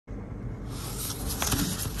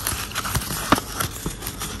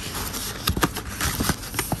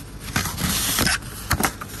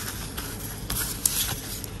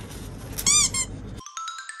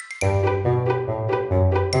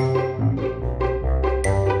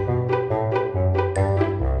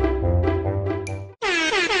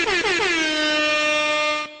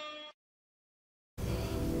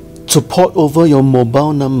To port over your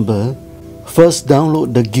mobile number, first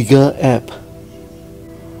download the Giga app.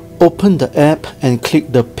 Open the app and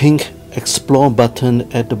click the pink Explore button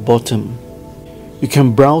at the bottom. You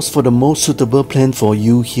can browse for the most suitable plan for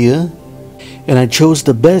you here, and I chose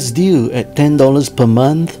the best deal at $10 per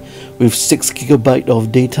month with 6 GB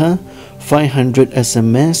of data, 500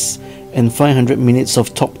 SMS and 500 minutes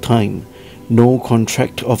of talk time. No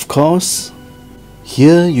contract of course.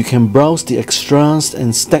 Here you can browse the extras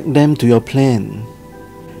and stack them to your plan.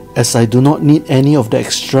 As I do not need any of the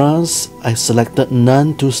extras, I selected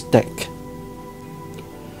none to stack.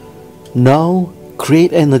 Now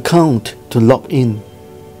create an account to log in.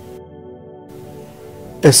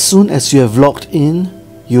 As soon as you have logged in,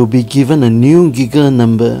 you'll be given a new Giga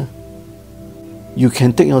number. You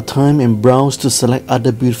can take your time and browse to select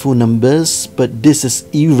other beautiful numbers, but this is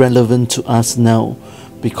irrelevant to us now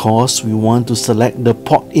because we want to select the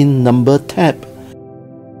port-in number tab.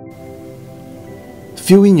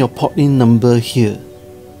 Fill in your port-in number here.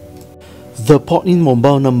 The port-in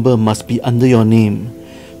mobile number must be under your name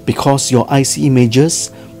because your IC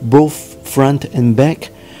images, both front and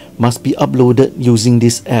back, must be uploaded using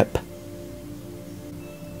this app.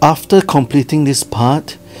 After completing this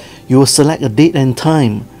part, you will select a date and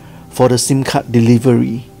time for the SIM card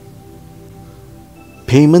delivery.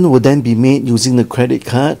 Payment will then be made using the credit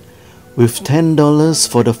card with $10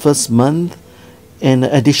 for the first month and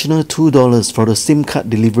an additional $2 for the SIM card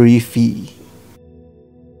delivery fee.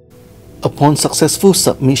 Upon successful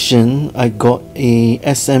submission, I got a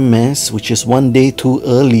SMS which is 1 day too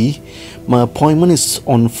early. My appointment is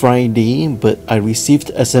on Friday, but I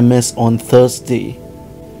received SMS on Thursday.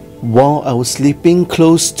 While I was sleeping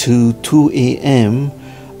close to 2 AM,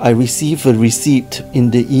 I received a receipt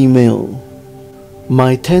in the email.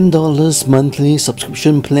 My $10 monthly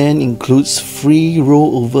subscription plan includes free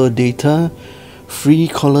rollover data, free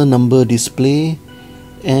caller number display,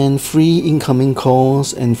 and free incoming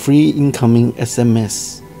calls and free incoming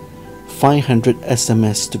SMS. 500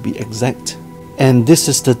 SMS to be exact. And this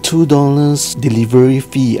is the $2 delivery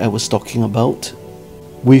fee I was talking about.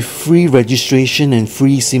 With free registration and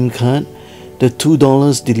free SIM card, the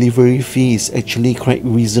 $2 delivery fee is actually quite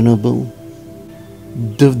reasonable.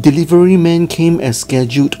 The delivery man came as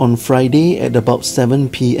scheduled on Friday at about 7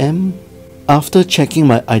 PM. After checking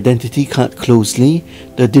my identity card closely,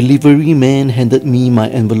 the delivery man handed me my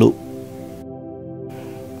envelope.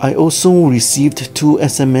 I also received 2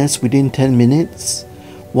 SMS within 10 minutes,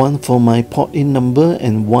 one for my port-in number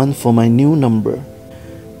and one for my new number.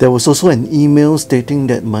 There was also an email stating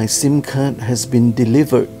that my SIM card has been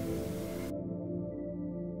delivered.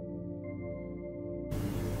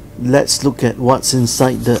 Let's look at what's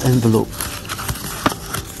inside the envelope.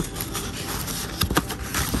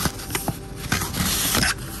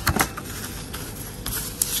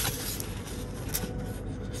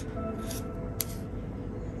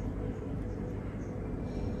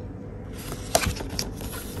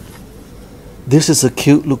 This is a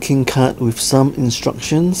cute looking card with some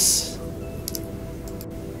instructions.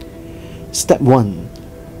 Step 1.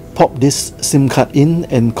 Pop this SIM card in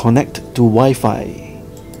and connect to Wi-Fi.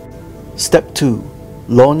 Step 2.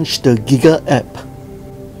 Launch the Giga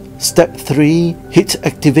app. Step 3. Hit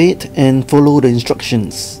activate and follow the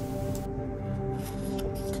instructions.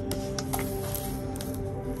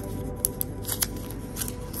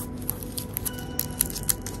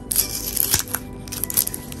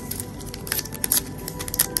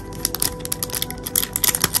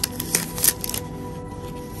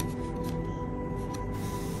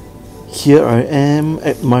 Here I am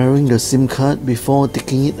admiring the SIM card before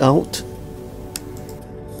taking it out.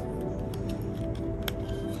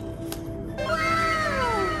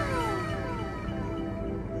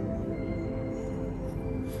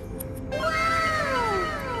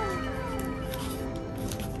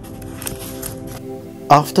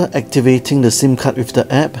 After activating the SIM card with the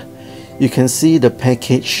app, you can see the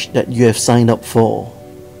package that you have signed up for.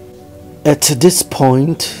 At this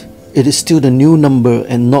point, it is still the new number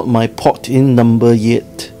and not my port-in number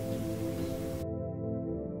yet.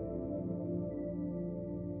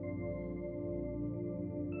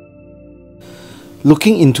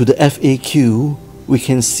 Looking into the FAQ, we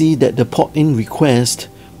can see that the port-in request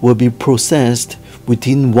will be processed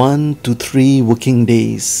within 1 to 3 working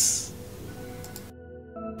days.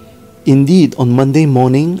 Indeed, on Monday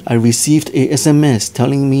morning, I received a SMS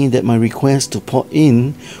telling me that my request to port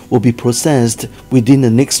in will be processed within the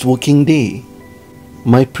next working day.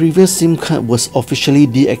 My previous SIM card was officially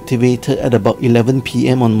deactivated at about 11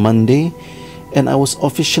 PM on Monday, and I was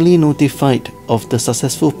officially notified of the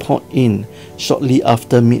successful port in shortly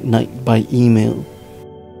after midnight by email.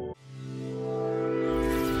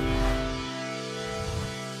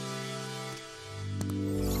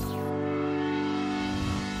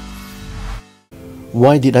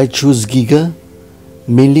 Why did I choose giga?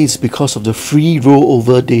 Mainly it's because of the free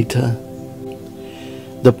rollover data.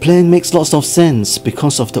 The plan makes lots of sense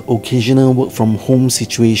because of the occasional work from home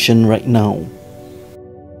situation right now.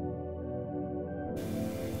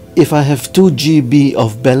 If I have 2 GB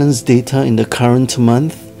of balanced data in the current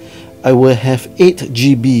month, I will have 8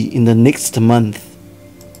 GB in the next month.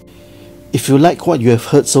 If you like what you have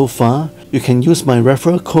heard so far, you can use my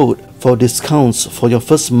referral code for discounts for your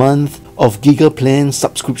first month of Giga Plan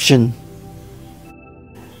subscription.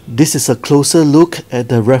 This is a closer look at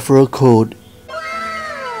the referral code.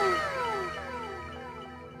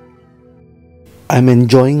 I'm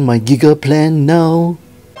enjoying my Giga Plan now.